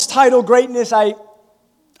title, Greatness, I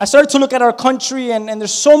started to look at our country, and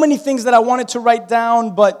there's so many things that I wanted to write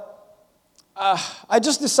down, but I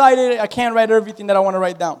just decided I can't write everything that I want to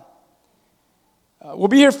write down. We'll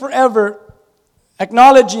be here forever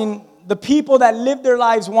acknowledging the people that live their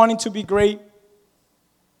lives wanting to be great,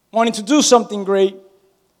 wanting to do something great,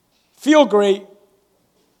 feel great.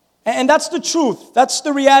 And that's the truth. That's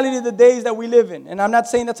the reality of the days that we live in. And I'm not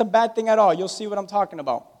saying that's a bad thing at all. You'll see what I'm talking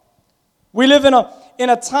about. We live in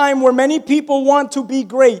a time where many people want to be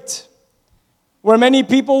great, where many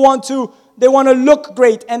people want to look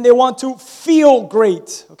great and they want to feel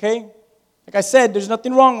great, okay? Like I said, there's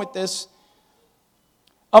nothing wrong with this.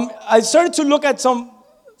 I started to look at some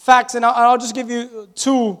facts, and I'll just give you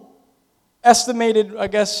two estimated, I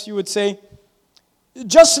guess you would say.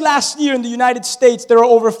 Just last year in the United States, there are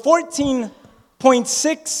over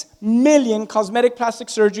 14.6 million cosmetic plastic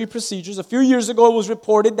surgery procedures. A few years ago, it was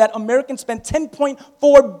reported that Americans spent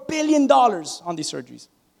 $10.4 billion on these surgeries.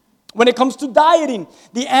 When it comes to dieting,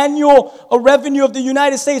 the annual revenue of the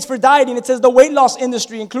United States for dieting, it says the weight loss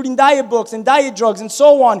industry, including diet books and diet drugs and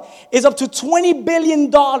so on, is up to $20 billion.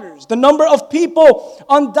 The number of people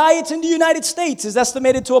on diets in the United States is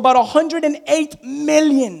estimated to about 108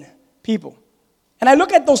 million people. And I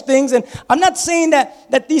look at those things, and I'm not saying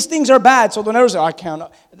that these things are bad. So don't ever say, I can't.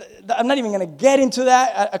 I'm not even going to get into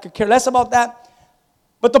that. I could care less about that.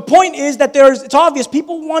 But the point is that it's obvious.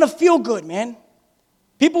 People want to feel good, man.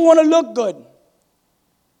 People want to look good.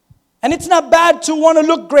 And it's not bad to want to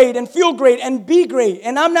look great and feel great and be great.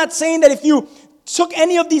 And I'm not saying that if you took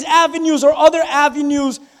any of these avenues or other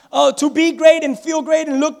avenues to be great and feel great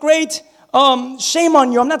and look great, shame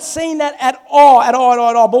on you. I'm not saying that at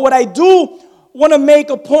all. But what I do want to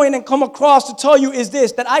make a point and come across to tell you is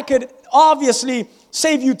this, that I could obviously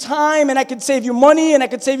save you time, and I could save you money, and I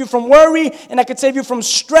could save you from worry, and I could save you from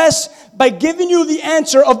stress by giving you the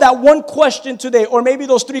answer of that one question today, or maybe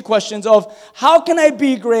those three questions of how can I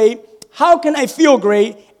be great, how can I feel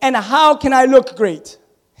great, and how can I look great?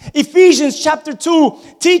 Ephesians chapter 2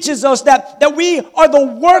 teaches us that we are the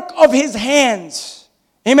work of His hands.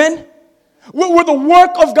 Amen? We're the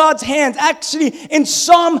work of God's hands. Actually, in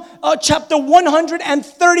Psalm chapter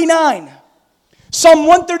 139, Psalm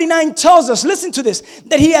 139 tells us, listen to this,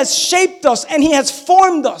 that He has shaped us and He has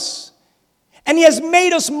formed us. And He has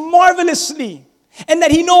made us marvelously. And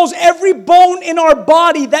that He knows every bone in our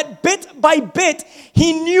body, that bit by bit,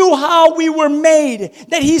 He knew how we were made.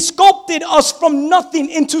 That He sculpted us from nothing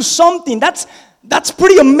into something. That's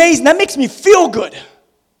pretty amazing. That makes me feel good.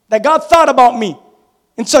 That God thought about me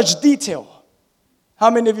in such detail. How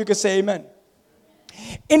many of you could say amen?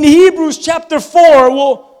 In Hebrews chapter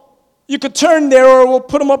 4, you could turn there, or we'll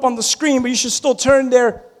put them up on the screen, but you should still turn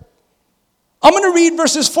there. I'm going to read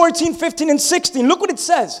verses 14, 15, and 16. Look what it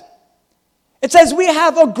says. It says, we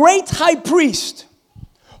have a great high priest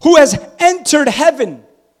who has entered heaven.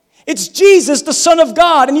 It's Jesus, the Son of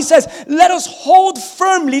God. And He says, let us hold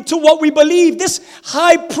firmly to what we believe. This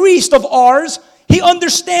high priest of ours, He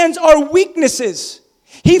understands our weaknesses.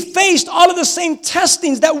 He faced all of the same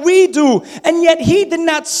testings that we do, and yet He did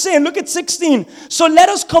not sin. Look at 16. So let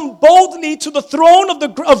us come boldly to the throne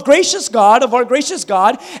of gracious God, of our gracious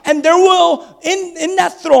God, and there will, in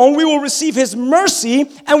that throne, we will receive His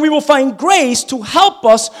mercy, and we will find grace to help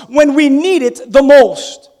us when we need it the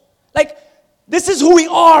most. Like, this is who we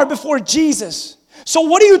are before Jesus. So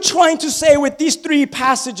what are you trying to say with these three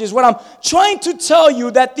passages? What I'm trying to tell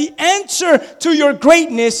you that the answer to your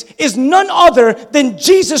greatness is none other than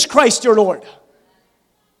Jesus Christ your Lord.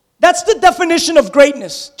 That's the definition of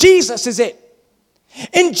greatness. Jesus is it.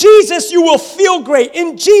 In Jesus you will feel great.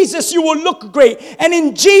 In Jesus you will look great. And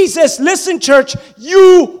in Jesus, listen church,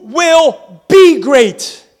 you will be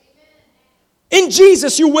great. In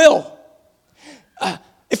Jesus you will.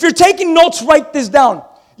 If you're taking notes, write this down.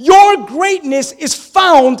 Your greatness is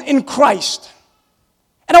found in Christ.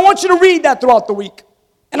 And I want you to read that throughout the week.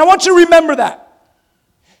 And I want you to remember that.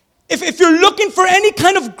 If you're looking for any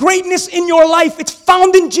kind of greatness in your life, it's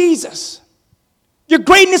found in Jesus. Your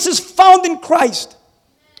greatness is found in Christ.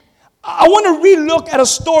 I want to relook at a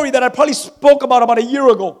story that I probably spoke about a year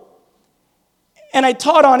ago. And I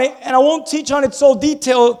taught on it, and I won't teach on it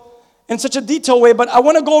in such a detailed way, but I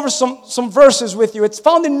want to go over some verses with you. It's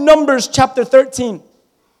found in Numbers chapter 13.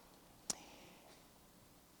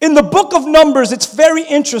 In the book of Numbers, it's very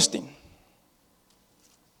interesting.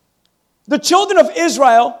 The children of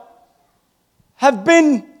Israel have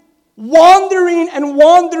been wandering in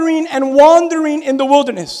the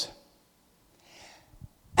wilderness.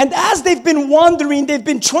 And as they've been wandering, they've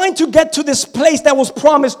been trying to get to this place that was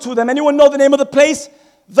promised to them. Anyone know the name of the place?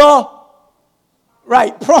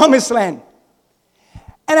 Promised land.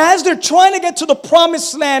 And as they're trying to get to the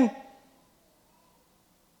promised land,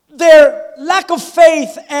 their lack of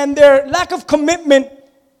faith and their lack of commitment,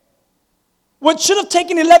 what should have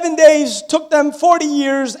taken 11 days took them 40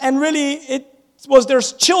 years, and really it was their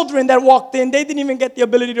children that walked in. They didn't even get the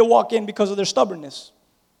ability to walk in because of their stubbornness.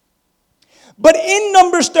 But in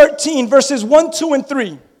Numbers 13, verses 1, 2, and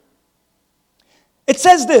 3, it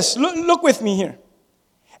says this. Look with me here.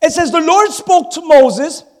 It says, the Lord spoke to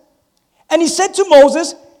Moses, and he said to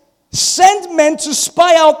Moses, send men to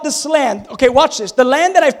spy out this land. Okay, watch this. The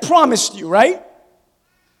land that I've promised you, right?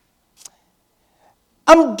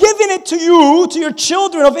 I'm giving it to you, to your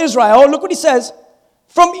children of Israel. Look what he says.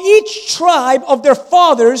 From each tribe of their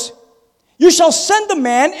fathers, you shall send a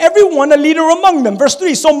man, every one a leader among them. Verse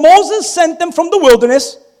 3. So Moses sent them from the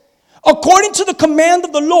wilderness, according to the command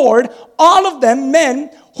of the Lord, all of them men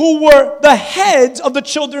who were the heads of the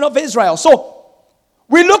children of Israel. So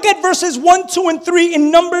we look at verses 1, 2, and 3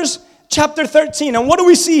 in Numbers chapter 13. And what do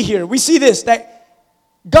we see here? We see this, that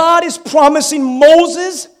God is promising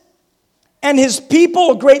Moses and his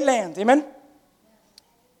people a great land. Amen?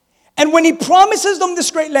 And when he promises them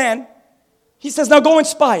this great land, he says, now go and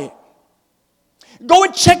spy it. Go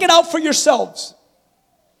and check it out for yourselves.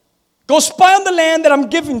 Go spy on the land that I'm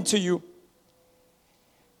giving to you.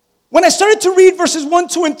 When I started to read verses 1,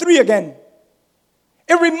 2, and 3 again,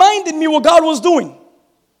 it reminded me what God was doing.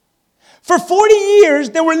 For 40 years,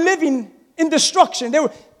 they were living in destruction. It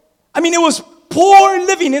was poor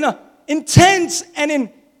living in tents and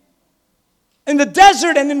in the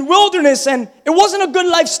desert and in wilderness, and it wasn't a good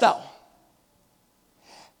lifestyle.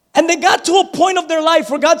 And they got to a point of their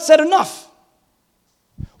life where God said, enough.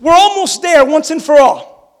 We're almost there once and for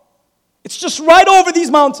all. It's just right over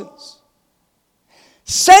these mountains.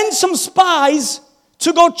 Send some spies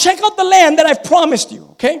to go check out the land that I've promised you,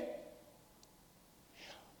 okay?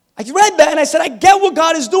 I read that and I said, I get what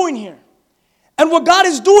God is doing here. And what God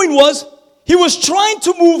is doing was, he was trying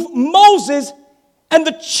to move Moses and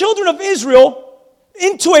the children of Israel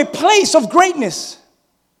into a place of greatness.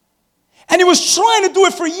 And he was trying to do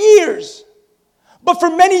it for years. But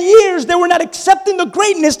for many years, they were not accepting the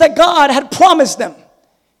greatness that God had promised them.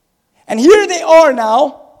 And here they are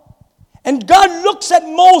now. And God looks at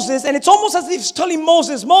Moses, and it's almost as if he's telling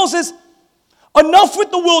Moses, Moses, enough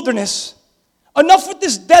with the wilderness. Enough with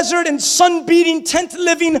this desert and sun-beating,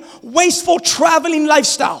 tent-living, wasteful, traveling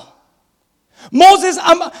lifestyle. Moses,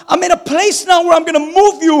 I'm in a place now where I'm going to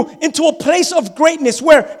move you into a place of greatness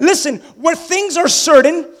where, listen, where things are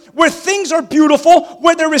certain, where things are beautiful,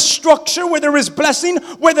 where there is structure, where there is blessing,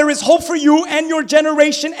 where there is hope for you and your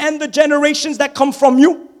generation and the generations that come from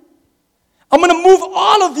you. I'm going to move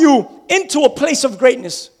all of you into a place of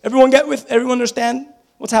greatness. Everyone understand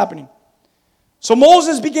what's happening? So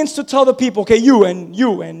Moses begins to tell the people, okay, you and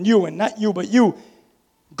you and you and not you, but you,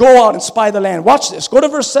 go out and spy the land. Watch this. Go to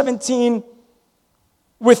verse 17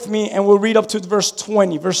 with me, and we'll read up to verse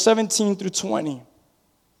 20. Verse 17 through 20.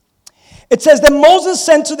 It says, then Moses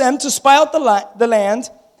sent to them to spy out the land,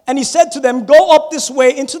 and he said to them, go up this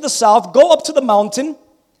way into the south, go up to the mountain.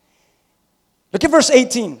 Look at verse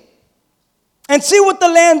 18. And see what the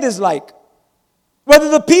land is like, whether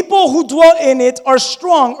the people who dwell in it are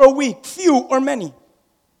strong or weak, few or many.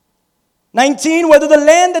 19, whether the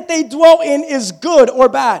land that they dwell in is good or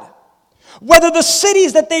bad. Whether the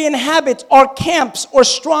cities that they inhabit are camps or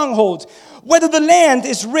strongholds. Whether the land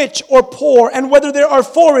is rich or poor, and whether there are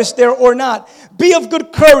forests there or not. Be of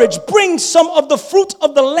good courage. Bring some of the fruit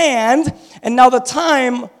of the land. And now the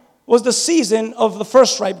time was the season of the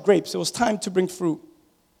first ripe grapes. It was time to bring fruit.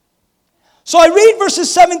 So I read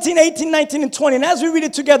verses 17, 18, 19, and 20. And as we read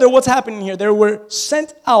it together, what's happening here? They were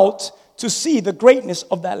sent out to see the greatness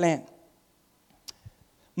of that land.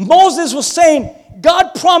 Moses was saying,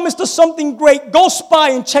 God promised us something great. Go spy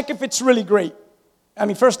and check if it's really great.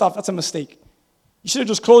 First off, that's a mistake. You should have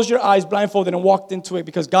just closed your eyes, blindfolded, and walked into it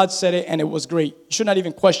because God said it and it was great. You should not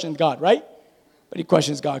even question God, right? But he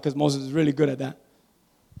questions God because Moses is really good at that.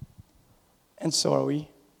 And so are we.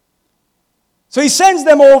 So he sends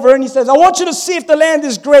them over and he says, I want you to see if the land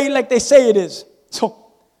is great like they say it is.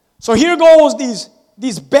 So here goes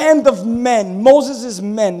these band of men, Moses'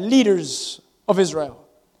 men, leaders of Israel.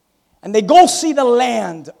 And they go see the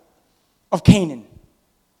land of Canaan.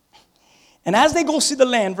 And as they go see the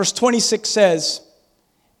land, verse 26 says,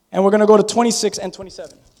 and we're going to go to 26 and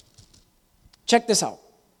 27. Check this out.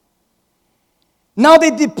 Now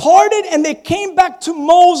they departed and they came back to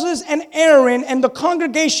Moses and Aaron and the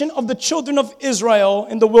congregation of the children of Israel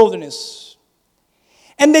in the wilderness.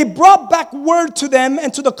 And they brought back word to them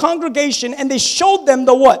and to the congregation, and they showed them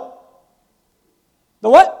the what? The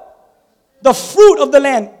what? The fruit of the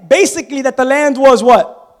land. Basically that the land was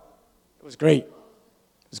what? was great.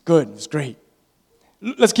 It was good. It was great.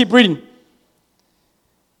 Let's keep reading.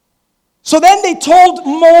 So then they told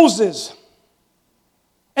Moses,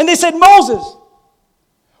 and they said, Moses,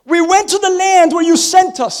 we went to the land where you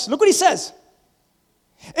sent us. Look what he says.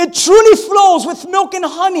 It truly flows with milk and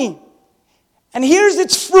honey. And here's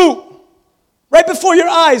its fruit right before your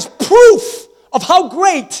eyes. Proof of how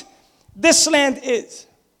great this land is.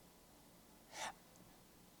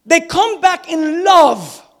 They come back in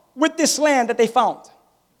love with this land that they found.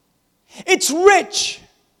 It's rich.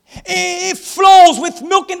 It flows with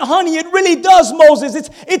milk and honey. It really does, Moses.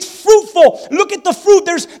 It's fruitful. Look at the fruit.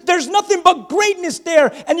 There's nothing but greatness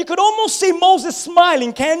there. And you could almost see Moses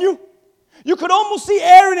smiling, can you? You could almost see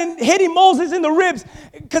Aaron hitting Moses in the ribs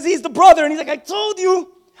because he's the brother. And he's like, I told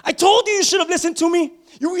you you should have listened to me.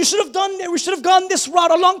 You should have done that. We should have gone this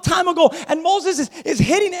route a long time ago. And Moses is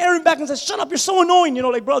hitting Aaron back and says, shut up, you're so annoying,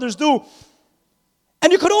 like brothers do.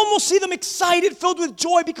 And you could almost see them excited, filled with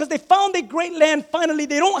joy because they found a great land finally.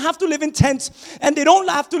 They don't have to live in tents and they don't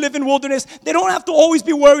have to live in wilderness. They don't have to always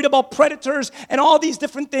be worried about predators and all these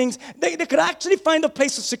different things. They could actually find a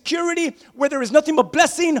place of security where there is nothing but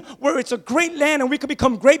blessing, where it's a great land and we could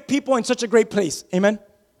become great people in such a great place. Amen?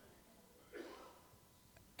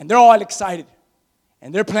 And they're all excited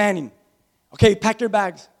and they're planning. Okay, pack your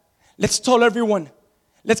bags. Let's tell everyone.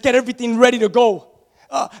 Let's get everything ready to go.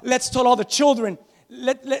 Let's tell all the children.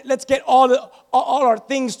 Let's get all our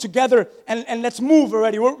things together and let's move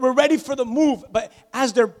already. We're ready for the move. But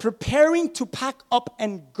as they're preparing to pack up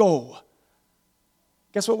and go,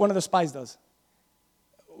 guess what one of the spies does?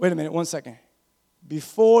 Wait a minute, 1 second.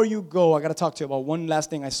 Before you go, I got to talk to you about one last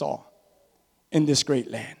thing I saw in this great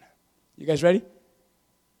land. You guys ready?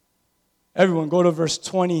 Everyone, go to verse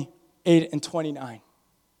 28 and 29.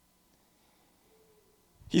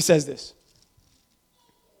 He says this.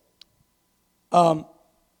 I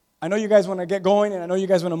know you guys want to get going, and I know you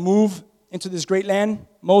guys want to move into this great land.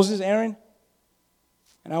 Moses, Aaron,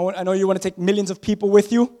 and I know you want to take millions of people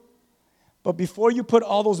with you. But before you put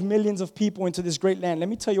all those millions of people into this great land, let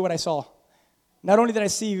me tell you what I saw. Not only did I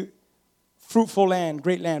see fruitful land,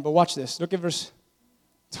 great land, but watch this. Look at verse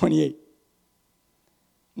 28.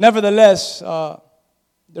 Nevertheless,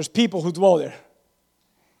 there's people who dwell there.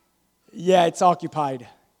 Yeah, it's occupied.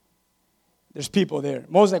 There's people there.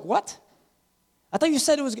 Moses like, what? I thought you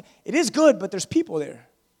said it is good, but there's people there.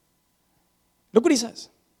 Look what he says.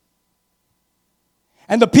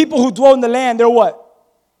 And the people who dwell in the land, they're what?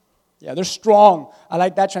 Yeah, they're strong. I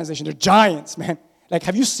like that translation. They're giants, man. Like,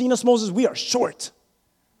 have you seen us, Moses? We are short.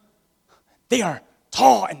 They are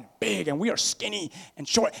tall and big, and we are skinny and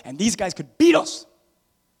short, and these guys could beat us.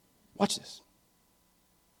 Watch this.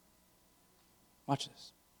 Watch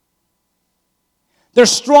this. They're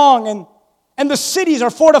strong, and the cities are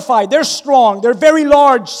fortified. They're strong. They're very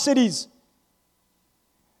large cities.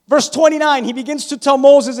 Verse 29, he begins to tell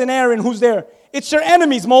Moses and Aaron who's there. It's your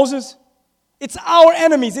enemies, Moses. It's our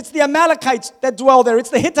enemies. It's the Amalekites that dwell there.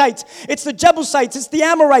 It's the Hittites. It's the Jebusites. It's the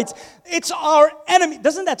Amorites. It's our enemy.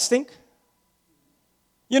 Doesn't that stink?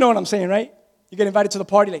 You know what I'm saying, right? You get invited to the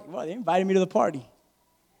party like, well, they invited me to the party.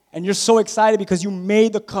 And you're so excited because you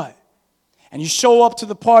made the cut. And you show up to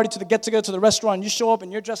the party, to the get-together, to the restaurant, and you show up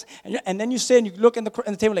and you're dressed, and then you sit and you look in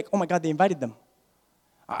the table like, oh my God, they invited them.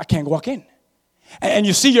 I can't walk in. And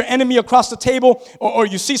you see your enemy across the table, or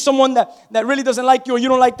you see someone that really doesn't like you, or you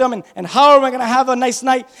don't like them, and how am I going to have a nice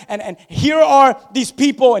night? And here are these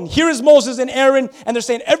people, and here is Moses and Aaron, and they're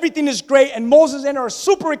saying everything is great, and Moses and Aaron are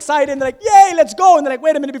super excited, and they're like, yay, let's go. And they're like,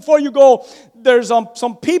 wait a minute, before you go, there's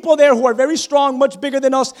some people there who are very strong, much bigger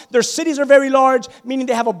than us. Their cities are very large, meaning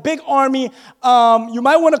they have a big army. You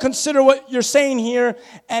might want to consider what you're saying here.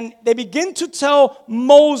 And they begin to tell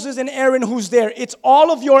Moses and Aaron who's there. It's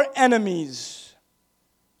all of your enemies.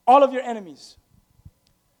 All of your enemies.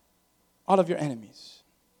 All of your enemies.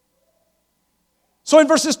 So in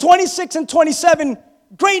verses 26 and 27,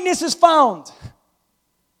 greatness is found.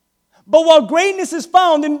 But while greatness is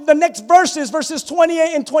found in the next verses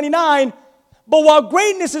 28 and 29, but while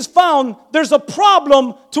greatness is found, there's a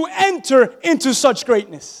problem to enter into such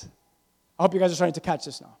greatness. I hope you guys are starting to catch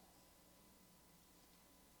this now.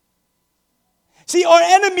 See, our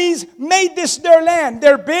enemies made this their land.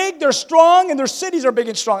 They're big, they're strong, and their cities are big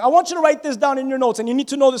and strong. I want you to write this down in your notes, and you need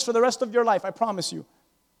to know this for the rest of your life, I promise you.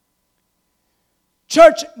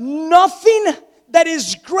 Church, nothing that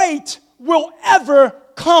is great will ever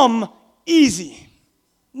come easy.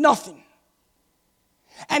 Nothing.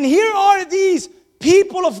 And here are these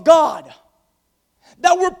people of God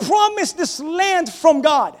that were promised this land from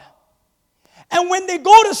God. And when they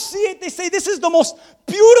go to see it, they say, this is the most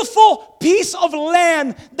beautiful piece of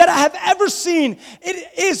land that I have ever seen.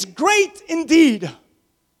 It is great indeed.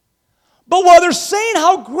 But while they're saying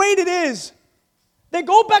how great it is, they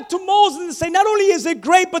go back to Moses and say, not only is it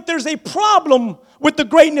great, but there's a problem with the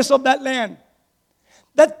greatness of that land.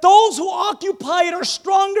 That those who occupy it are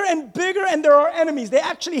stronger and bigger, and they're our enemies. They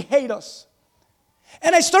actually hate us.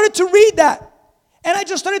 And I started to read that. And I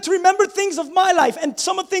just started to remember things of my life and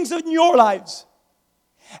some of the things in your lives.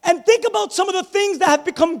 And think about some of the things that have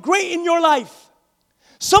become great in your life.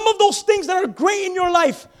 Some of those things that are great in your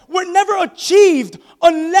life were never achieved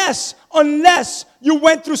unless you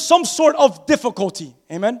went through some sort of difficulty.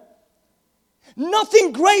 Amen?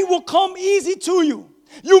 Nothing great will come easy to you.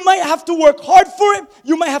 You might have to work hard for it.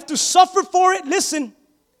 You might have to suffer for it. Listen,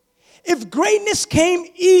 if greatness came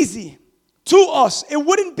easy to us, it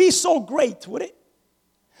wouldn't be so great, would it?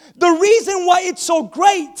 The reason why it's so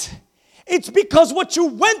great, it's because what you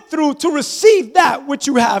went through to receive that which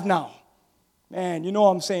you have now. Man, you know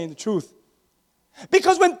I'm saying the truth.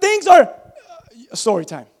 Because when things are, story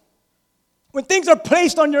time. When things are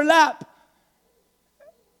placed on your lap,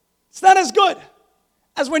 it's not as good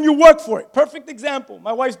as when you work for it. Perfect example.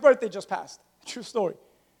 My wife's birthday just passed. True story.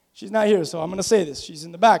 She's not here, so I'm going to say this. She's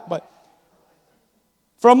in the back. But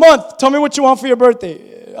for a month, tell me what you want for your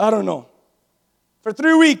birthday. I don't know. For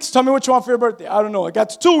 3 weeks, tell me what you want for your birthday. I don't know. It got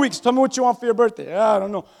to 2 weeks. Tell me what you want for your birthday. I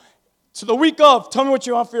don't know. To the week of, tell me what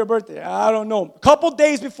you want for your birthday. I don't know. A couple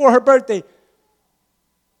days before her birthday,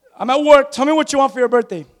 I'm at work. Tell me what you want for your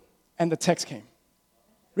birthday. And the text came.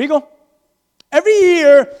 Rigo, every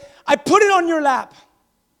year, I put it on your lap.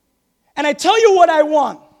 And I tell you what I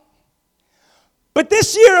want. But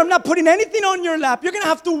this year, I'm not putting anything on your lap. You're going to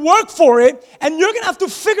have to work for it. And you're going to have to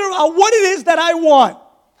figure out what it is that I want.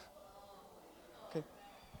 Okay.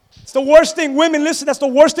 It's the worst thing. Women, listen, that's the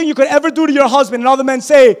worst thing you could ever do to your husband. And all the men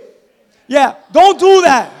say, yeah, don't do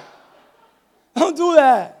that. Don't do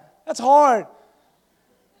that. That's hard.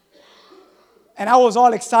 And I was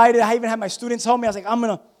all excited. I even had my students help me. I was like, I'm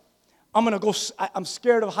gonna go. I'm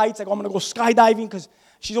scared of heights. Like, I'm gonna go skydiving because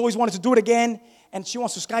she's always wanted to do it again, and she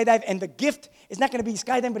wants to skydive. And the gift is not gonna be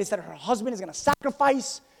skydiving, but it's that her husband is gonna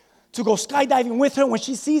sacrifice to go skydiving with her. When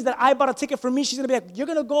she sees that I bought a ticket for me, she's gonna be like, "You're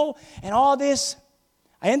gonna go," and all this.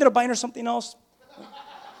 I ended up buying her something else.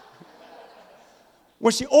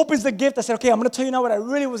 When she opens the gift, I said, "Okay, I'm gonna tell you now what I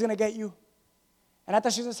really was gonna get you." And I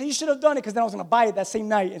thought she was gonna say, "You should have done it," because then I was gonna buy it that same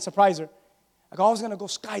night and surprise her. I was going to go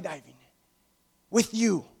skydiving with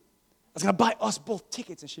you. I was going to buy us both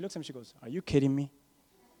tickets. And she looks at me, she goes, "Are you kidding me?"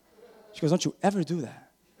 She goes, "Don't you ever do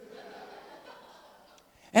that."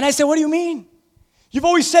 And I said, "What do you mean? You've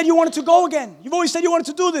always said you wanted to go again. You've always said you wanted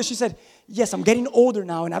to do this." She said, "Yes, I'm getting older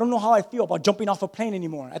now, and I don't know how I feel about jumping off a plane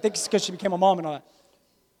anymore." I think it's because she became a mom and all that.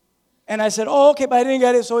 And I said, "Oh, okay, but I didn't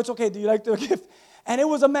get it, so it's okay. Do you like the gift?" And it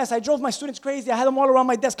was a mess. I drove my students crazy. I had them all around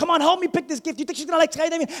my desk. "Come on, help me pick this gift. You think she's going to like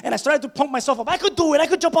skydiving?" And I started to pump myself up. I could do it. I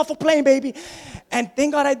could jump off a plane, baby. And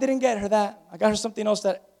thank God I didn't get her that. I got her something else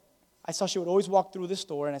that I saw she would always walk through this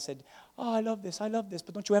store. And I said, "Oh, I love this.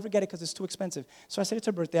 But don't you ever get it because it's too expensive." So I said, "It's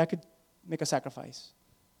her birthday. I could make a sacrifice."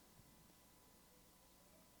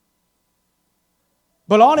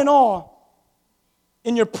 But all in all,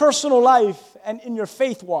 in your personal life and in your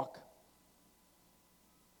faith walk,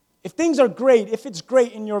 if things are great, if it's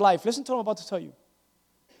great in your life, listen to what I'm about to tell you.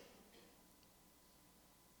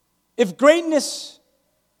 If greatness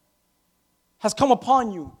has come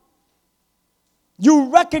upon you, you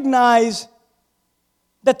recognize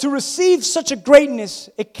that to receive such a greatness,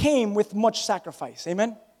 it came with much sacrifice.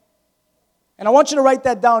 Amen? And I want you to write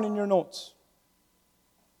that down in your notes.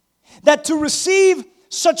 That to receive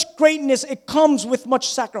such greatness, it comes with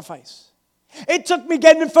much sacrifice. It took me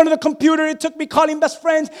getting in front of the computer. It took me calling best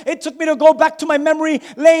friends. It took me to go back to my memory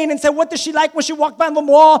lane and say, what does she like when she walked by the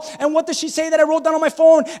wall? And what does she say that I wrote down on my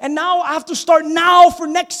phone? And now I have to start now for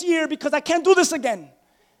next year because I can't do this again.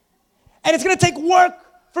 And it's going to take work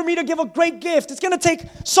for me to give a great gift. It's going to take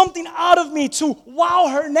something out of me to wow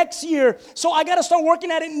her next year. So I got to start working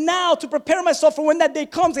at it now to prepare myself for when that day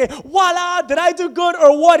comes. Say, voila, did I do good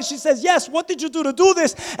or what? And she says, yes, what did you do to do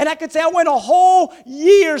this? And I could say I went a whole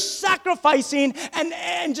year sacrificing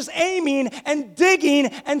and just aiming and digging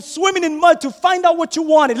and swimming in mud to find out what you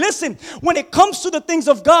wanted. Listen, when it comes to the things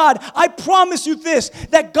of God, I promise you this,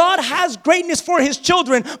 that God has greatness for his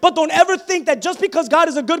children, but don't ever think that just because God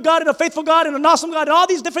is a good God and a faithful God and an awesome God and all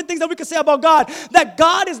these different things that we can say about God, that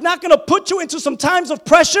God is not going to put you into some times of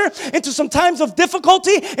pressure, into some times of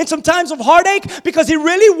difficulty, in some times of heartache, because he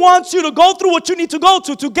really wants you to go through what you need to go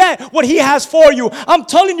to get what he has for you. I'm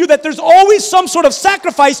telling you that there's always some sort of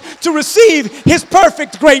sacrifice to receive his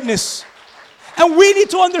perfect greatness. And we need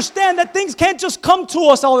to understand that things can't just come to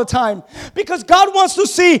us all the time. Because God wants to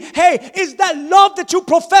see, hey, is that love that you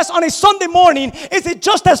profess on a Sunday morning, is it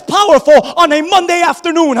just as powerful on a Monday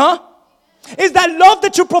afternoon, huh? Is that love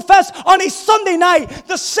that you profess on a Sunday night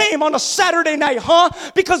the same on a Saturday night, huh?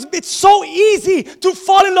 Because it's so easy to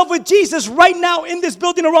fall in love with Jesus right now in this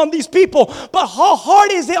building around these people. But how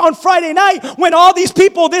hard is it on Friday night when all these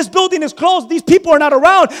people, this building is closed, these people are not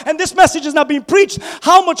around, and this message is not being preached?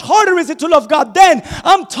 How much harder is it to love God then?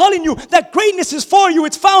 I'm telling you that greatness is for you.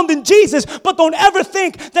 It's found in Jesus. But don't ever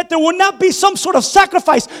think that there will not be some sort of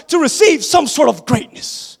sacrifice to receive some sort of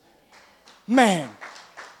greatness. Man.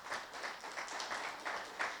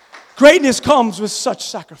 Greatness comes with such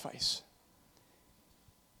sacrifice.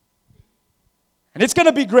 And it's going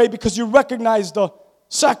to be great because you recognize the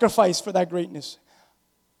sacrifice for that greatness.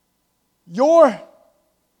 Your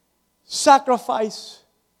sacrifice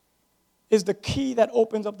is the key that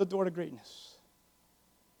opens up the door to greatness.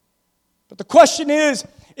 But the question is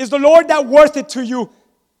the Lord that worth it to you?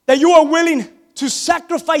 That you are willing to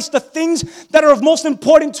sacrifice the things that are of most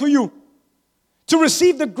important to you to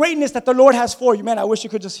receive the greatness that the Lord has for you? Man, I wish you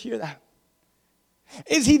could just hear that.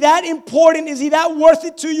 Is He that important? Is He that worth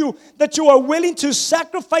it to you that you are willing to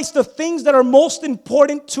sacrifice the things that are most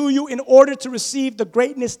important to you in order to receive the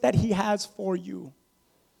greatness that He has for you?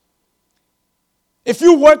 If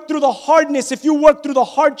you work through the hardness, if you work through the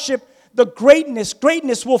hardship, the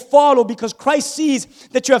greatness will follow because Christ sees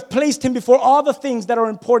that you have placed Him before all the things that are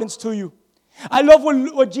important to you. I love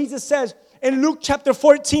what Jesus says in Luke chapter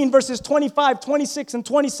 14, verses 25, 26, and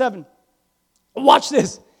 27. Watch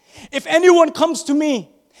this. If anyone comes to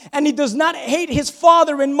me and he does not hate his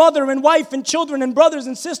father and mother and wife and children and brothers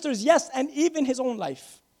and sisters, yes, and even his own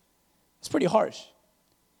life. It's pretty harsh.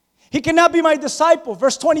 He cannot be my disciple.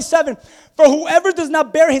 Verse 27, for whoever does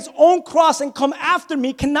not bear his own cross and come after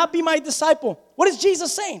me cannot be my disciple. What is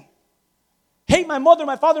Jesus saying? Hate my mother,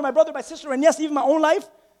 my father, my brother, my sister, and yes, even my own life?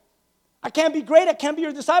 I can't be great. I can't be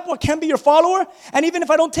your disciple. I can't be your follower. And even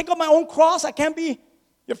if I don't take up my own cross, I can't be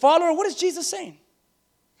your follower. What is Jesus saying?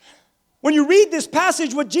 When you read this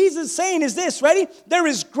passage, what Jesus is saying is this, ready? There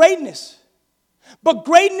is greatness. But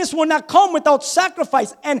greatness will not come without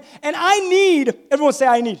sacrifice. And I need, everyone say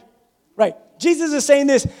I need. Right. Jesus is saying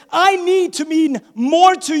this, I need to mean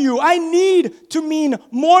more to you. I need to mean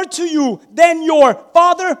more to you than your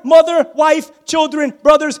father, mother, wife, children,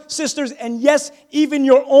 brothers, sisters, and yes, even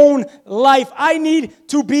your own life. I need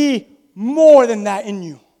to be more than that in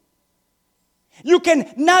you. You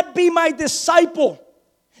cannot be my disciple.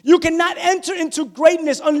 You cannot enter into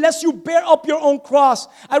greatness unless you bear up your own cross.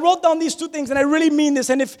 I wrote down these two things, and I really mean this.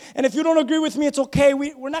 And if you don't agree with me, it's okay.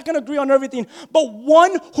 We're not going to agree on everything. But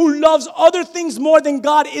one who loves other things more than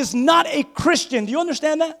God is not a Christian. Do you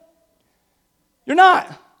understand that? You're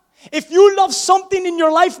not. If you love something in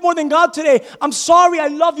your life more than God today, I'm sorry, I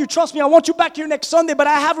love you. Trust me, I want you back here next Sunday, but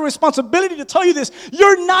I have a responsibility to tell you this.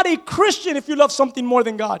 You're not a Christian if you love something more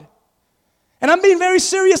than God. And I'm being very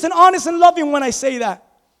serious and honest and loving when I say that.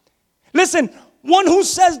 Listen, one who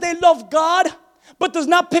says they love God but does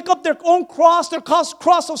not pick up their own cross, their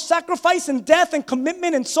cross of sacrifice and death and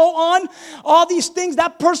commitment and so on, all these things,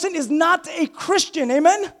 that person is not a Christian,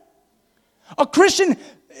 amen? A Christian,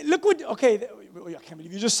 look what, okay, I can't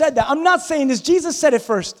believe you just said that. I'm not saying this, Jesus said it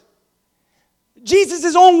first.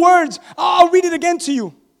 Jesus' own words, I'll read it again to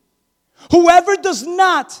you. Whoever does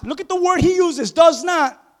not, look at the word he uses, does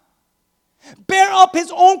not, bear up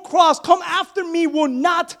his own cross, come after me, will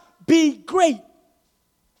not be great,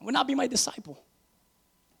 will not be my disciple.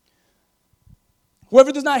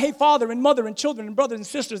 Whoever does not hate father and mother and children and brothers and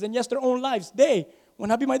sisters and yes, their own lives, they will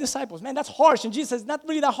not be my disciples. Man, that's harsh. And Jesus says, not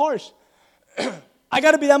really that harsh. I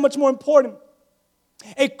got to be that much more important.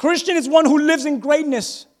 A Christian is one who lives in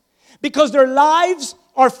greatness because their lives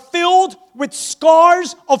are filled with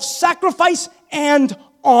scars of sacrifice and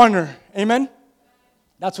honor. Amen?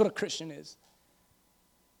 That's what a Christian is.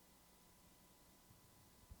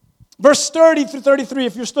 Verse 30 through 33,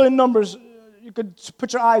 if you're still in Numbers, you could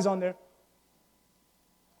put your eyes on there.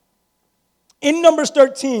 In Numbers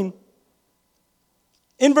 13,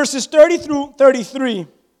 in verses 30 through 33,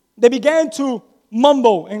 they began to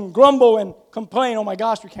mumble and grumble and complain, oh my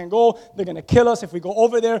gosh, we can't go, they're going to kill us. If we go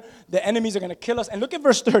over there, the enemies are going to kill us. And look at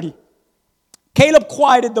verse 30. Caleb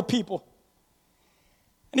quieted the people.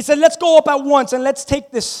 And he said, let's go up at once and let's take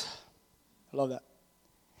this. I love that.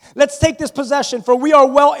 Let's take this possession, for we are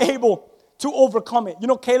well able to overcome it. You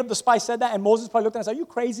know, Caleb the spy said that, and Moses probably looked at him and said, are you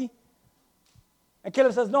crazy? And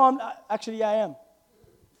Caleb says, no, actually, I am.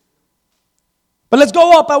 But let's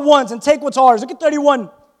go up at once and take what's ours. Look at 31.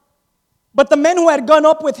 But the men who had gone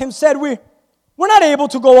up with him said, we're We're not able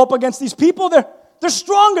to go up against these people. They're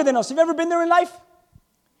stronger than us. Have you ever been there in life?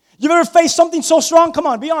 You've ever faced something so strong? Come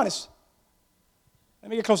on, be honest. Let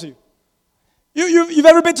me get close to you. You've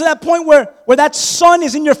ever been to that point where that sun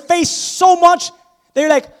is in your face so much that you're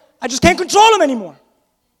like, I just can't control him anymore?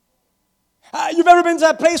 You've ever been to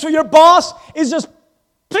that place where your boss is just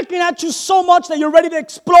picking at you so much that you're ready to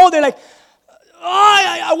explode? They're like,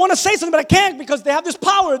 I want to say something, but I can't because they have this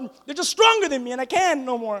power. They're just stronger than me, and I can't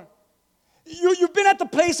no more. You've been at the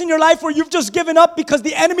place in your life where you've just given up because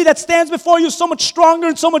the enemy that stands before you is so much stronger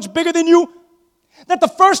and so much bigger than you, that the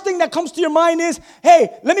first thing that comes to your mind is, hey,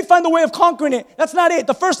 let me find a way of conquering it. That's not it.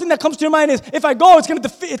 The first thing that comes to your mind is, if I go, I'm going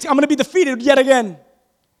to be defeated yet again.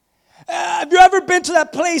 Have you ever been to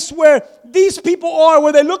that place where these people are,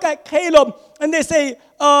 where they look at Caleb and they say,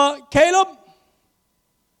 Caleb,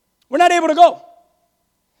 we're not able to go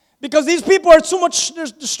because these people are too much, they're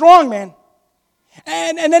strong, man.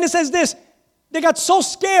 And then it says this, they got so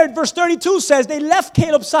scared, verse 32 says, they left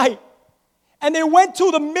Caleb's sight and they went to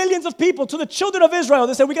the millions of people, to the children of Israel.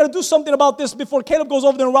 They said, we got to do something about this before Caleb goes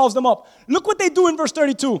over there and riles them up. Look what they do in verse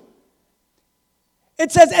 32.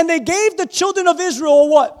 It says, and they gave the children of Israel a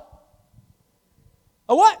what?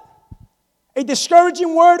 A what? A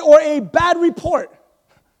discouraging word or a bad report.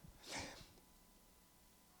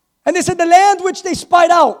 And they said, the land which they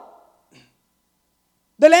spied out,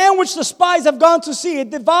 the land which the spies have gone to see,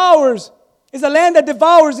 it devours, is a land that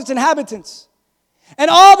devours its inhabitants.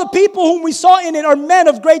 And all the people whom we saw in it are men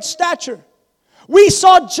of great stature. We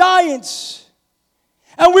saw giants,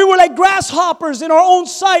 and we were like grasshoppers in our own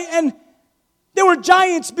sight, and there were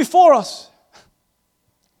giants before us.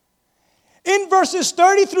 In verses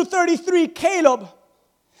 30 through 33, Caleb,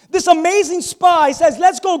 this amazing spy, says,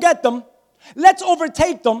 let's go get them. Let's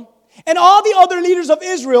overtake them. And all the other leaders of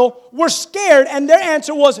Israel were scared, and their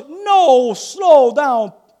answer was, no, slow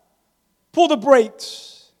down, pull the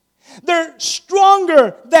brakes. They're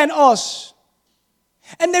stronger than us.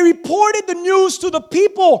 And they reported the news to the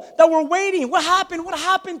people that were waiting. What happened? What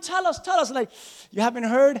happened? Tell us. Like, you haven't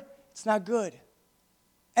heard? It's not good.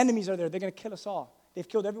 Enemies are there. They're going to kill us all. They've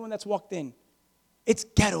killed everyone that's walked in. It's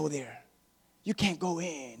ghetto there. You can't go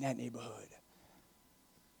in that neighborhood.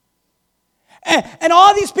 And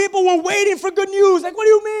all these people were waiting for good news. Like, what do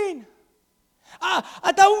you mean? I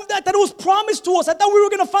thought it was promised to us. I thought we were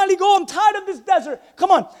going to finally go. I'm tired of this desert. Come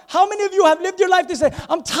on. How many of you have lived your life this way?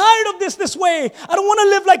 I'm tired of this way. I don't want to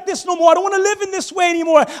live like this no more. I don't want to live in this way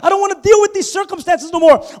anymore. I don't want to deal with these circumstances no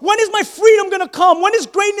more. When is my freedom going to come? When is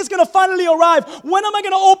greatness going to finally arrive? When am I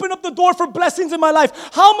going to open up the door for blessings in my life?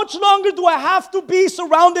 How much longer do I have to be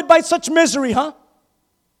surrounded by such misery, huh?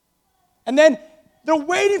 And then they're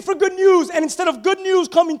waiting for good news. And instead of good news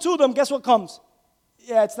coming to them, guess what comes?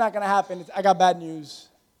 Yeah, it's not going to happen. I got bad news.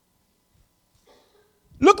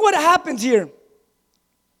 Look what happens here.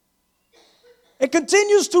 It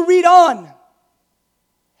continues to read on.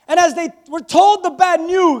 And as they were told the bad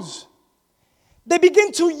news, they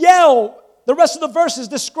begin to yell. The rest of the verses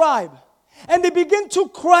describe. And they begin to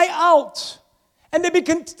cry out. And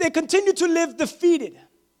they continue to live defeated.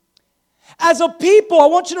 As a people, I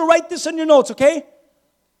want you to write this in your notes, okay?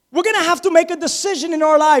 We're going to have to make a decision in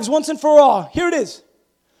our lives once and for all. Here it is.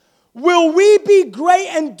 Will we be great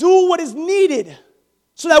and do what is needed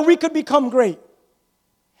so that we could become great?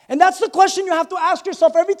 And that's the question you have to ask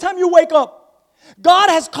yourself every time you wake up. God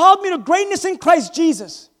has called me to greatness in Christ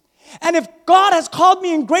Jesus. And if God has called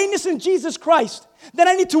me in greatness in Jesus Christ, then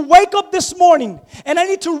I need to wake up this morning and I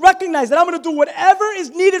need to recognize that I'm going to do whatever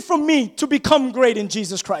is needed from me to become great in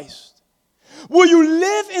Jesus Christ. Will you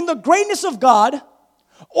live in the greatness of God,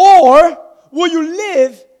 or will you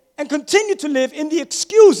live and continue to live in the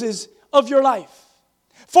excuses of your life?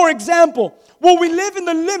 For example, will we live in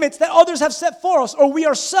the limits that others have set for us or we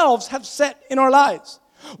ourselves have set in our lives?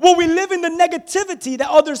 Will we live in the negativity that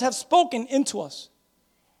others have spoken into us?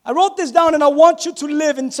 I wrote this down and I want you to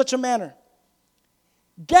live in such a manner.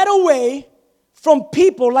 Get away from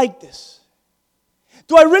people like this.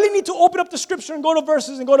 Do I really need to open up the scripture and go to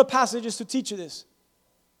verses and go to passages to teach you this?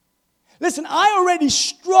 Listen, I already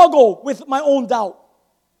struggle with my own doubt.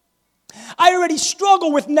 I already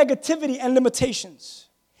struggle with negativity and limitations.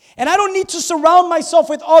 And I don't need to surround myself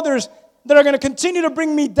with others that are going to continue to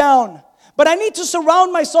bring me down. But I need to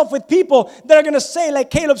surround myself with people that are going to say,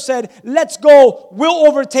 like Caleb said, let's go, we'll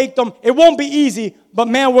overtake them. It won't be easy, but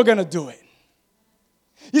man, we're going to do it.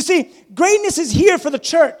 You see, greatness is here for the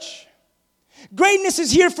church. Greatness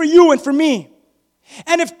is here for you and for me.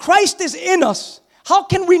 And if Christ is in us, how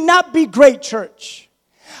can we not be great, church?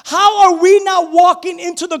 How are we not walking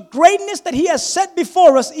into the greatness that He has set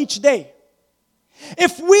before us each day?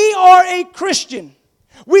 If we are a Christian,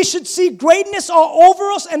 We should see greatness all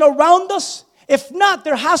over us and around us. If not,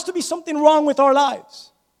 there has to be something wrong with our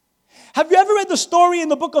lives. Have you ever read the story in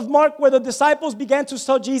the book of Mark where the disciples began to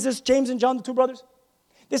tell Jesus, James and John, the two brothers?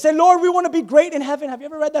 They said, Lord, we want to be great in heaven. Have you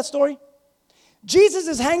ever read that story? Jesus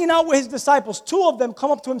is hanging out with his disciples. Two of them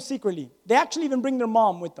come up to him secretly. They actually even bring their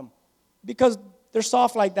mom with them because they're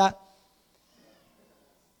soft like that.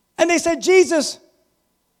 And they said, Jesus,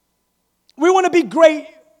 we want to be great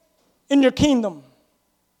in your kingdom.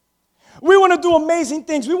 We want to do amazing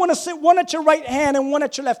things. We want to sit one at your right hand and one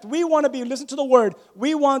at your left. We want to be, listen to the word,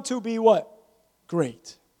 we want to be what?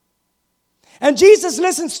 Great. And Jesus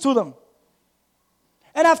listens to them.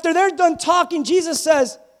 And after they're done talking, Jesus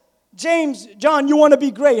says, James, John, you want to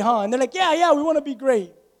be great, huh? And they're like, yeah, we want to be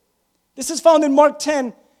great. This is found in Mark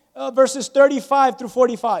 10, verses 35 through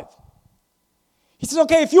 45. He says,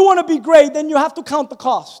 okay, if you want to be great, then you have to count the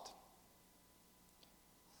cost.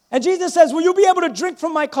 And Jesus says, will you be able to drink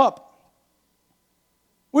from my cup?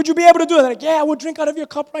 Would you be able to do that? Like, yeah, I will drink out of your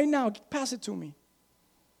cup right now. Pass it to me.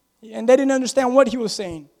 And they didn't understand what he was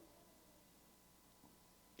saying.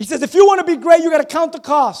 He says, if you want to be great, you got to count the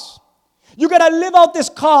cost. You got to live out this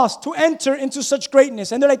cost to enter into such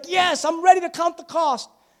greatness. And they're like, yes, I'm ready to count the cost.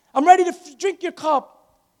 I'm ready to drink your cup.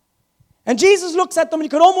 And Jesus looks at them and you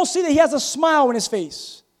could almost see that he has a smile on his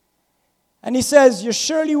face. And he says, you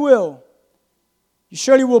surely will. You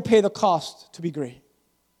surely will pay the cost to be great.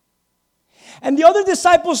 And the other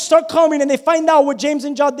disciples start coming and they find out what James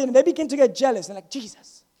and John did. And they begin to get jealous. They're like,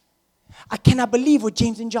 Jesus, I cannot believe what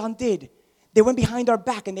James and John did. They went behind our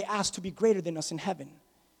back and they asked to be greater than us in heaven.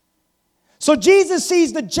 So Jesus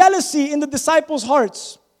sees the jealousy in the disciples'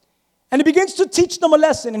 hearts. And he begins to teach them a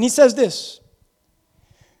lesson. And he says this.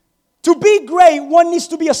 To be great, one needs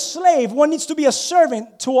to be a slave. One needs to be a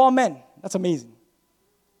servant to all men. That's amazing.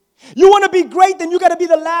 You want to be great, then you got to be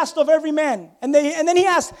the last of every man. And then he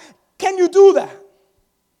asks, can you do that?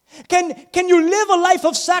 Can you live a life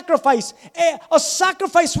of sacrifice? A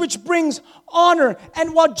sacrifice which brings honor.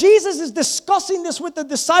 And while Jesus is discussing this with the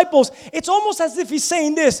disciples, it's almost as if he's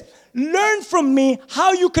saying this. Learn from me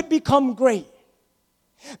how you could become great.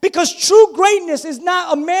 Because true greatness is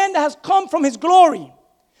not a man that has come from his glory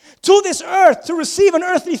to this earth to receive an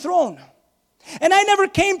earthly throne. And I never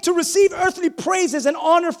came to receive earthly praises and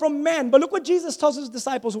honor from men. But look what Jesus tells his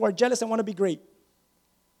disciples who are jealous and want to be great.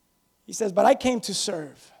 He says, but I came to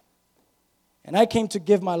serve. And I came to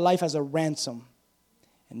give my life as a ransom.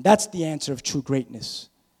 And that's the answer of true greatness.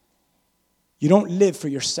 You don't live for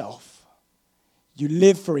yourself. You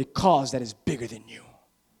live for a cause that is bigger than you.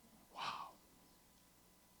 Wow.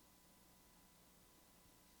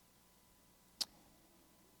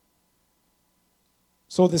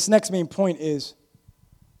 So this next main point is,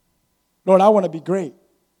 Lord, I want to be great.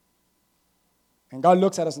 And God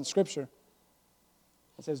looks at us in Scripture.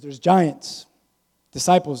 It says there's giants,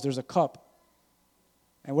 disciples, there's a cup.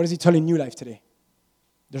 And what is he telling New Life today?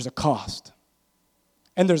 There's a cost.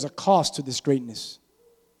 And there's a cost to this greatness.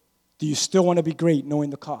 Do you still want to be great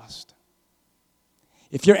knowing the cost?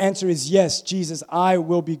 If your answer is yes, Jesus, I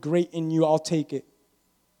will be great in you, I'll take it.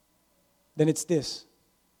 Then it's this.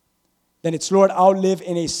 Then it's, Lord, I'll live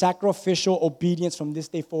in a sacrificial obedience from this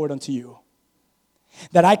day forward unto you.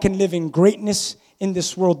 That I can live in greatness in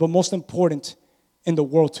this world, but most important, in the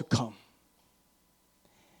world to come.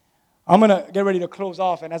 I'm going to get ready to close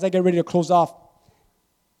off. And as I get ready to close off,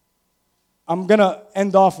 I'm going to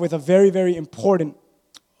end off with a very, very important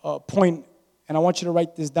point. And I want you to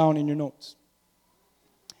write this down in your notes.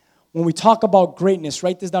 When we talk about greatness,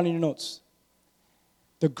 write this down in your notes.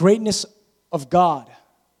 The greatness of God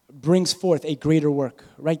brings forth a greater work.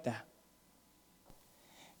 Write that.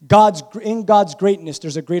 In God's greatness,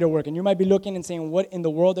 there's a greater work. And you might be looking and saying, what in the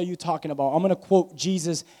world are you talking about? I'm going to quote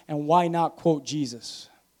Jesus, and why not quote Jesus?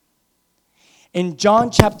 In John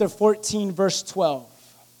chapter 14, verse 12,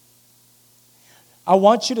 I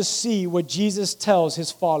want you to see what Jesus tells his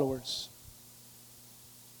followers.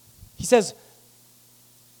 He says,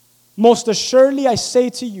 most assuredly I say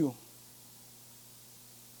to you,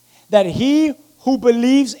 that he who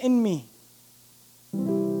believes in me,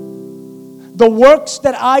 the works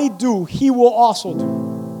that I do, he will also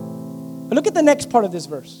do. But look at the next part of this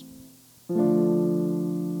verse.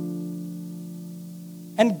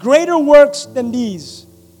 And greater works than these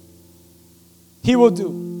he will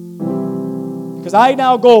do. Because I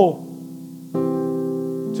now go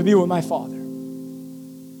to be with my Father.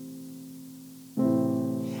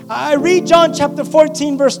 I read John chapter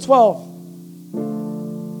 14, verse 12.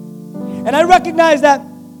 And I recognize that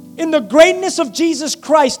in the greatness of Jesus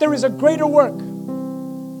Christ, there is a greater work.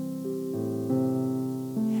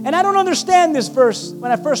 And I don't understand this verse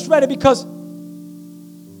when I first read it, because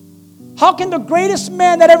How can the greatest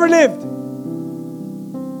man that ever lived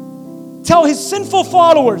tell his sinful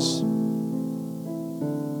followers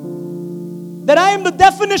that I am the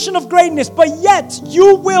definition of greatness, but yet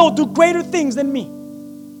you will do greater things than me?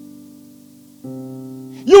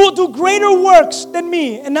 You will do greater works than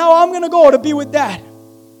me, and now I'm going to go to be with Dad.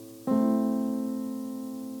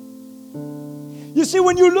 You see,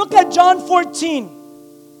 when you look at John 14,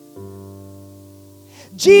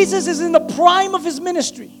 Jesus is in the prime of his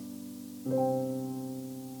ministry.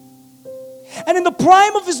 And in the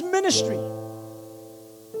prime of his ministry,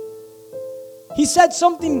 he said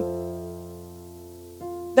something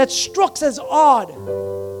that struck as odd,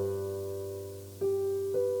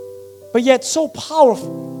 but yet so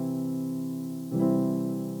powerful.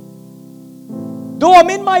 Though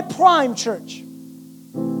I'm in my prime, church,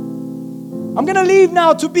 I'm going to leave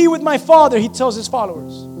now to be with my Father, he tells his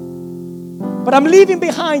followers. But I'm leaving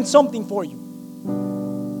behind something for you.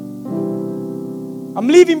 I'm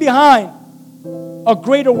leaving behind a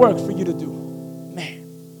greater work for you to do. Man.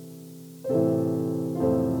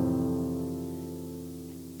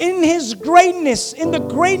 In his greatness, in the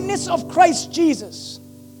greatness of Christ Jesus,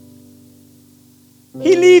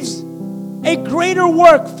 he leaves a greater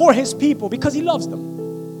work for his people because he loves them.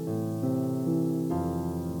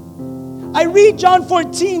 I read John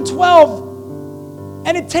 14:12,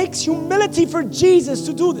 and it takes humility for Jesus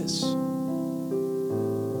to do this.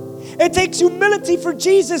 It takes humility for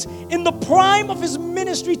Jesus in the prime of his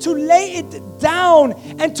ministry to lay it down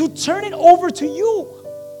and to turn it over to you,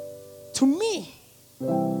 to me.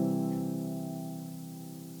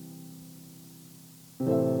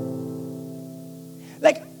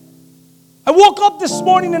 Like, I woke up this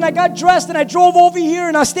morning and I got dressed and I drove over here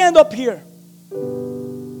and I stand up here.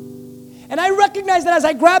 And I recognize that as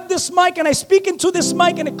I grab this mic and I speak into this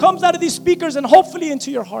mic and it comes out of these speakers and hopefully into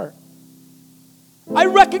your heart, I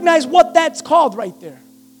recognize what that's called right there.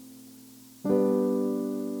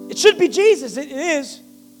 It should be Jesus, it is.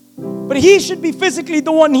 But he should be physically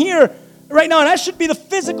the one here right now, and I should be the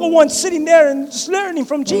physical one sitting there and just learning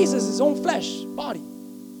from Jesus, his own flesh, body.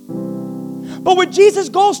 But when Jesus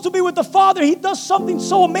goes to be with the Father, he does something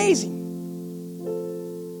so amazing.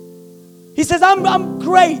 He says, I'm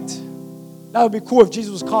great. That would be cool if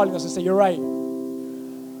Jesus was calling us and say, you're right.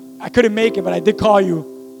 I couldn't make it, but I did call you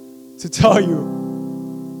to tell you.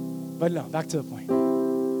 But no, back to the point.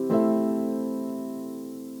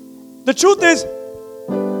 The truth is,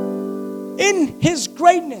 in his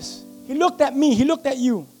greatness, he looked at me, he looked at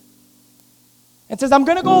you, and says, I'm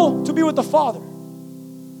going to go to be with the Father.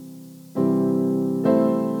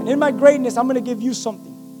 And in my greatness, I'm going to give you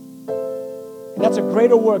something. And that's a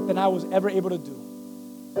greater work than I was ever able to do.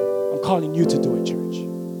 I'm calling you to do it, church.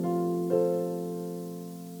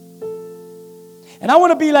 And I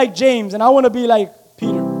want to be like James, and I want to be like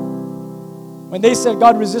Peter. When they said,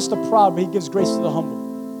 God resists the proud, but he gives grace to the humble.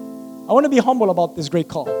 I want to be humble about this great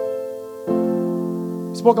call.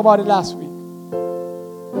 We spoke about it last week.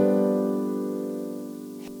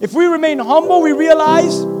 If we remain humble, we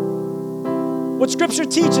realize what Scripture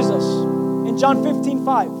teaches us in John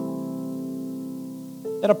 15:5.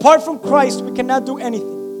 That apart from Christ, we cannot do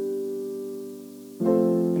anything.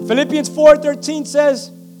 And Philippians 4:13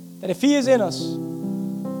 says that if he is in us,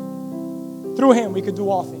 through him we could do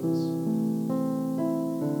all things.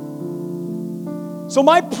 So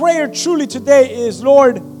my prayer truly today is,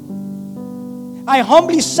 Lord, I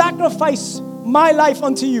humbly sacrifice my life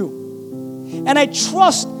unto you. And I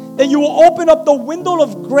trust that you will open up the window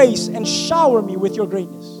of grace and shower me with your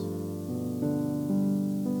greatness.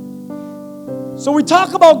 So we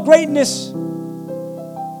talk about greatness,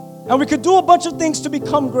 and we could do a bunch of things to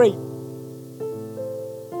become great.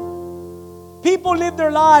 People live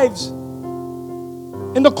their lives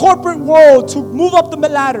in the corporate world to move up the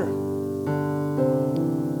ladder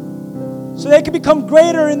so they can become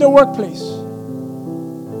greater in their workplace,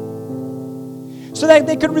 so that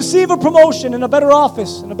they could receive a promotion in a better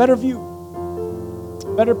office, in a better view,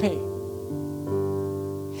 better pay.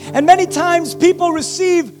 And many times people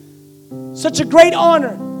receive such a great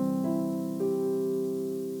honor,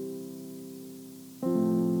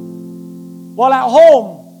 while at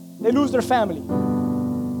home they lose their family.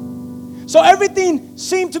 So everything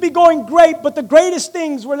seemed to be going great, but the greatest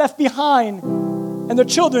things were left behind, and their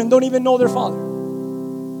children don't even know their father.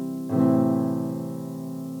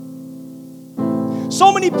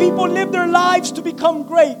 So many people live their lives to become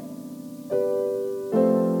great.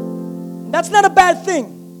 And that's not a bad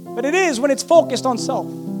thing, but it is when it's focused on self.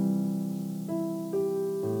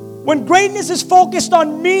 When greatness is focused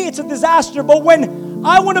on me, it's a disaster. But when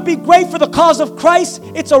I want to be great for the cause of Christ,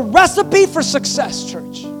 it's a recipe for success,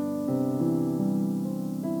 church.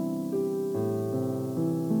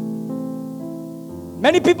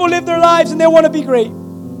 Many people live their lives and they want to be great.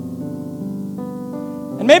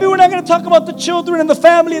 And maybe we're not going to talk about the children and the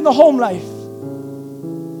family and the home life.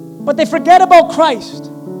 But they forget about Christ.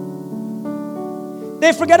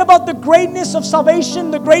 They forget about the greatness of salvation,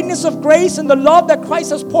 the greatness of grace, and the love that Christ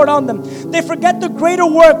has poured on them. They forget the greater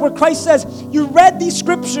work where Christ says, you read these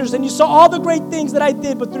scriptures and you saw all the great things that I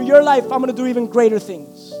did, but through your life, I'm going to do even greater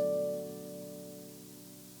things.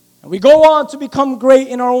 And we go on to become great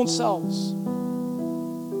in our own selves.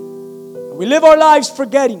 And we live our lives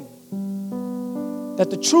forgetting that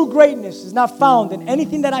the true greatness is not found in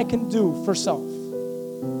anything that I can do for self.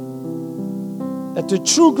 That the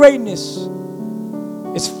true greatness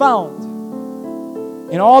is found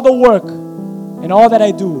in all the work and all that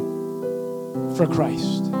I do for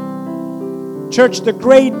Christ. Church, this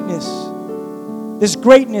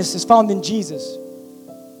greatness is found in Jesus.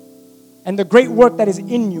 And the great work that is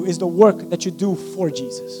in you is the work that you do for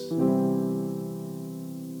Jesus.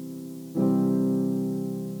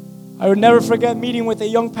 I would never forget meeting with a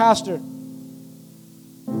young pastor.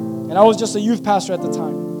 And I was just a youth pastor at the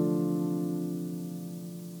time.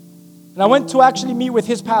 And I went to actually meet with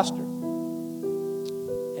his pastor.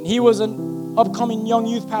 And he was an upcoming young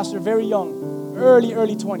youth pastor, very young, early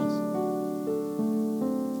 20s.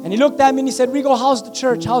 And he looked at me and he said, Rigo, how's the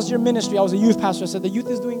church? How's your ministry? I was a youth pastor. I said, the youth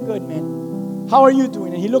is doing good, man. How are you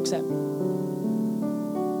doing? And he looks at me.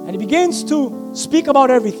 And he begins to speak about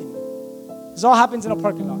everything. This all happens in a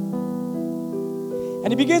parking lot.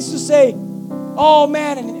 And he begins to say, oh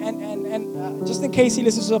man, and just in case he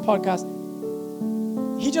listens to the podcast,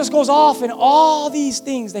 he just goes off in all these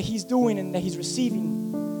things that he's doing and that he's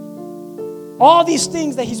receiving. All these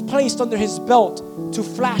things that he's placed under his belt to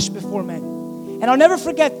flash before men. And I'll never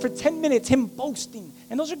forget for 10 minutes him boasting.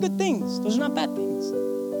 And those are good things. Those are not bad things.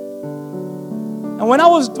 And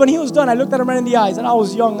when he was done, I looked at him right in the eyes. And I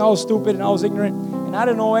was young, I was stupid, and I was ignorant. And I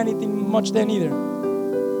didn't know anything much then either.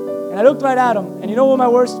 And I looked right at him. And you know what my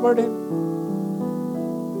worst word to him?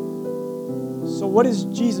 So what is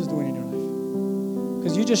Jesus doing in your life?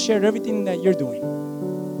 Because you just shared everything that you're doing.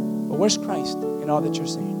 But where's Christ in all that you're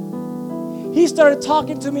saying? He started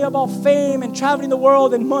talking to me about fame and traveling the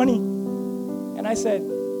world and money. And I said,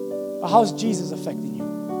 well, how's Jesus affecting you?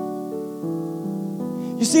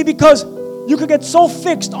 You see, because you could get so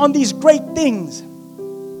fixed on these great things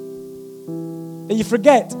that you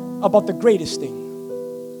forget about the greatest thing.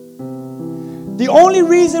 The only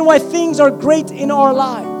reason why things are great in our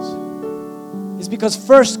lives is because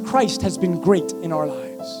first Christ has been great in our lives.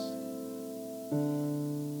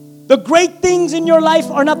 The great things in your life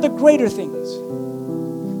are not the greater things.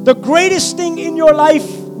 The greatest thing in your life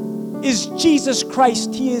is Jesus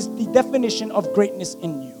Christ. He is the definition of greatness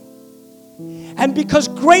in you. And because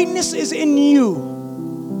greatness is in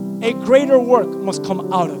you, a greater work must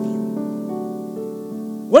come out of you.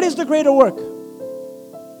 What is the greater work?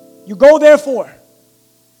 You go therefore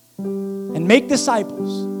and make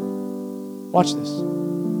disciples. Watch this.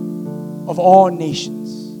 Of all nations.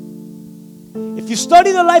 If you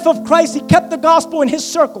study the life of Christ, he kept the gospel in his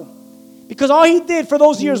circle. Because all he did for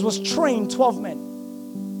those years was train 12 men.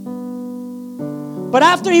 But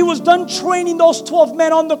after he was done training those 12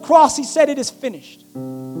 men on the cross, he said, it is finished.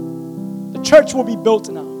 The church will be built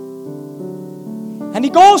now. And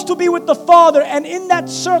he goes to be with the Father, and in that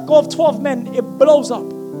circle of 12 men, it blows up.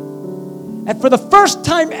 And for the first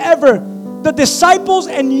time ever, the disciples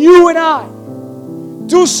and you and I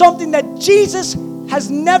do something that Jesus has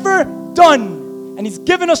never done. And he's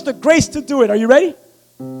given us the grace to do it. Are you ready?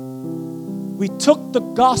 We took the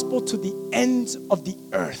gospel to the ends of the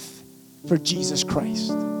earth for Jesus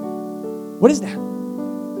Christ. What is that?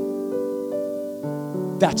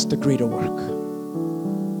 That's the greater work.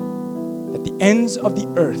 That the ends of the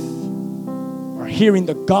earth are hearing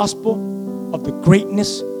the gospel of the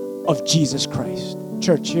greatness of Jesus Christ.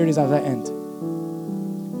 Church, here it is as I end.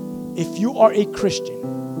 If you are a Christian,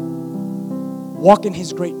 walk in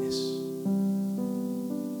his greatness.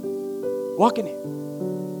 Walk in it.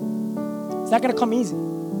 It's not going to come easy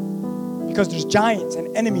because there's giants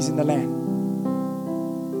and enemies in the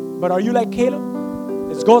land. But are you like Caleb?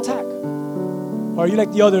 Let's go attack. Or are you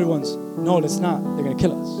like the other ones? No, let's not. They're going to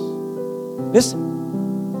kill us.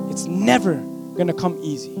 Listen, it's never going to come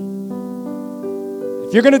easy.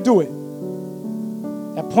 If you're going to do it,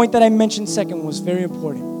 that point that I mentioned second was very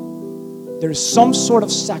important. There is some sort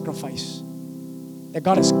of sacrifice that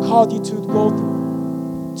God has called you to go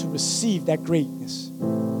through to receive that greatness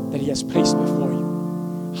that he has placed before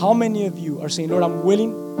you. How many of you are saying, Lord, I'm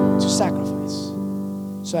willing to sacrifice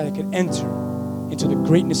so that I can enter into the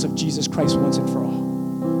greatness of Jesus Christ once and for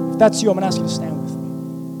all? If that's you, I'm going to ask you to stand with me.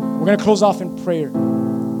 We're going to close off in prayer.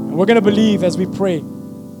 And And we're going to believe as we pray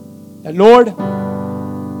that, Lord,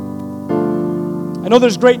 I know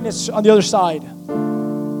there's greatness on the other side.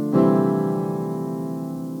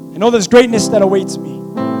 I know there's greatness that awaits me.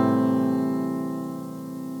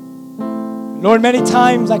 Lord, many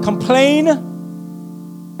times I complain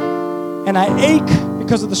and I ache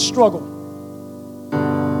because of the struggle.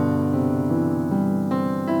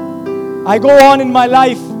 I go on in my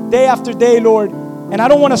life day after day, Lord, and I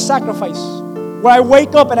don't want to sacrifice. Where I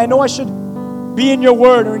wake up and I know I should be in your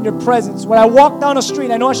word or in your presence. When I walk down a street,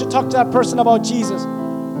 I know I should talk to that person about Jesus.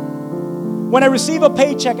 When I receive a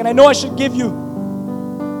paycheck and I know I should give you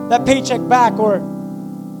that paycheck back. Or,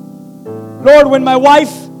 Lord, when my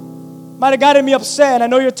wife might have gotten me upset and I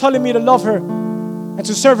know you're telling me to love her and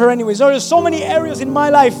to serve her anyways. Lord, there's so many areas in my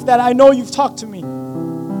life that I know you've talked to me.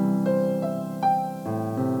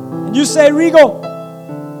 And you say, Rigo,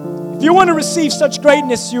 if you want to receive such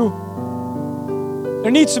greatness, there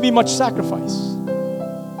needs to be much sacrifice.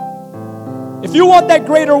 If you want that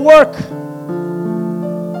greater work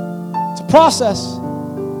to process,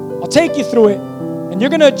 I'll take you through it, and you're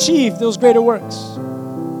going to achieve those greater works.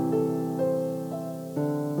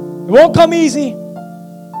 It won't come easy.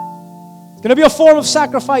 It's going to be a form of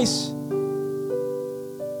sacrifice.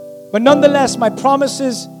 But nonetheless, my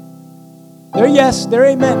promises, they're yes, they're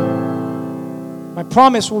amen. My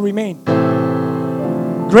promise will remain.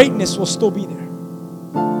 Greatness will still be there.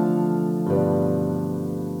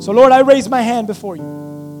 So, Lord, I raise my hand before you.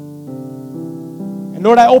 And,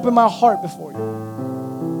 Lord, I open my heart before you.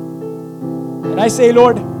 And I say,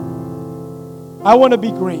 Lord, I want to be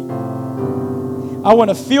great. I want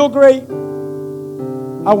to feel great.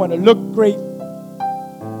 I want to look great.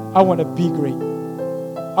 I want to be great.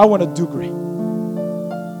 I want to do great.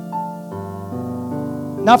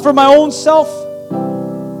 Not for my own self,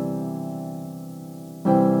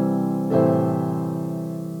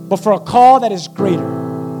 but for a call that is greater.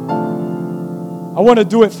 I want to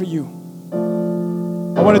do it for you.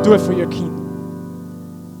 I want to do it for your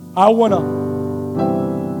kingdom. I want to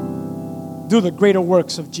do the greater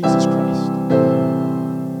works of Jesus Christ.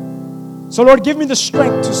 So, Lord, give me the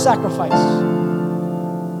strength to sacrifice.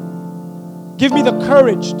 Give me the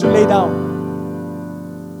courage to lay down.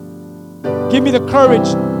 Give me the courage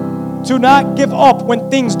to not give up when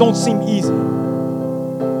things don't seem easy.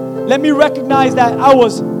 Let me recognize that I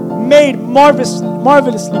was made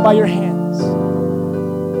marvelously by your hands.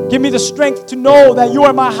 Give me the strength to know that you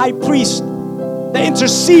are my high priest that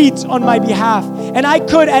intercedes on my behalf. And I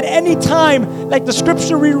could at any time, like the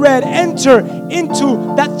scripture we read, enter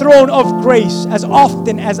into that throne of grace as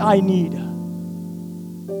often as I need.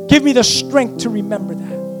 Give me the strength to remember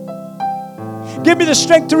that. Give me the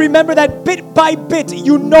strength to remember that bit by bit,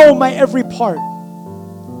 you know my every part.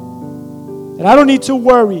 That I don't need to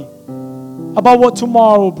worry about what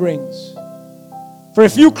tomorrow brings. For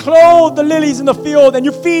if you clothe the lilies in the field and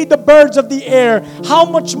you feed the birds of the air, how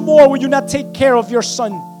much more will you not take care of your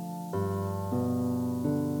son?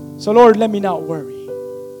 So, Lord, let me not worry.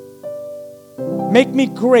 Make me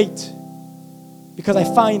great because I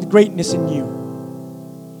find greatness in you.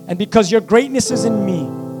 And because your greatness is in me,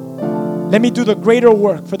 let me do the greater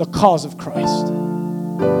work for the cause of Christ.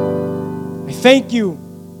 I thank you.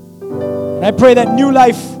 And I pray that New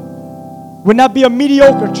Life would not be a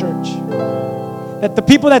mediocre church. That the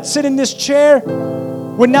people that sit in this chair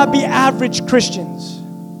would not be average Christians.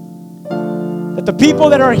 That the people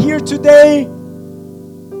that are here today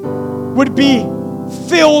would be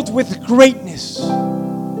filled with greatness.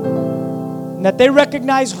 And that they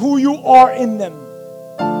recognize who you are in them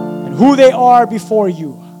and who they are before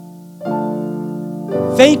you.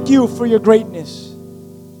 Thank you for your greatness.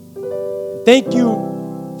 Thank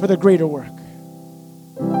you for the greater work.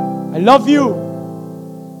 I love you.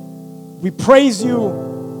 We praise you.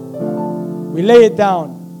 We lay it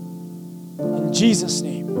down in Jesus'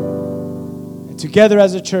 name. And together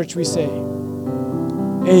as a church we say,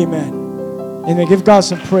 amen. Amen. Give God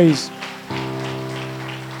some praise.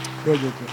 Lord, you're good.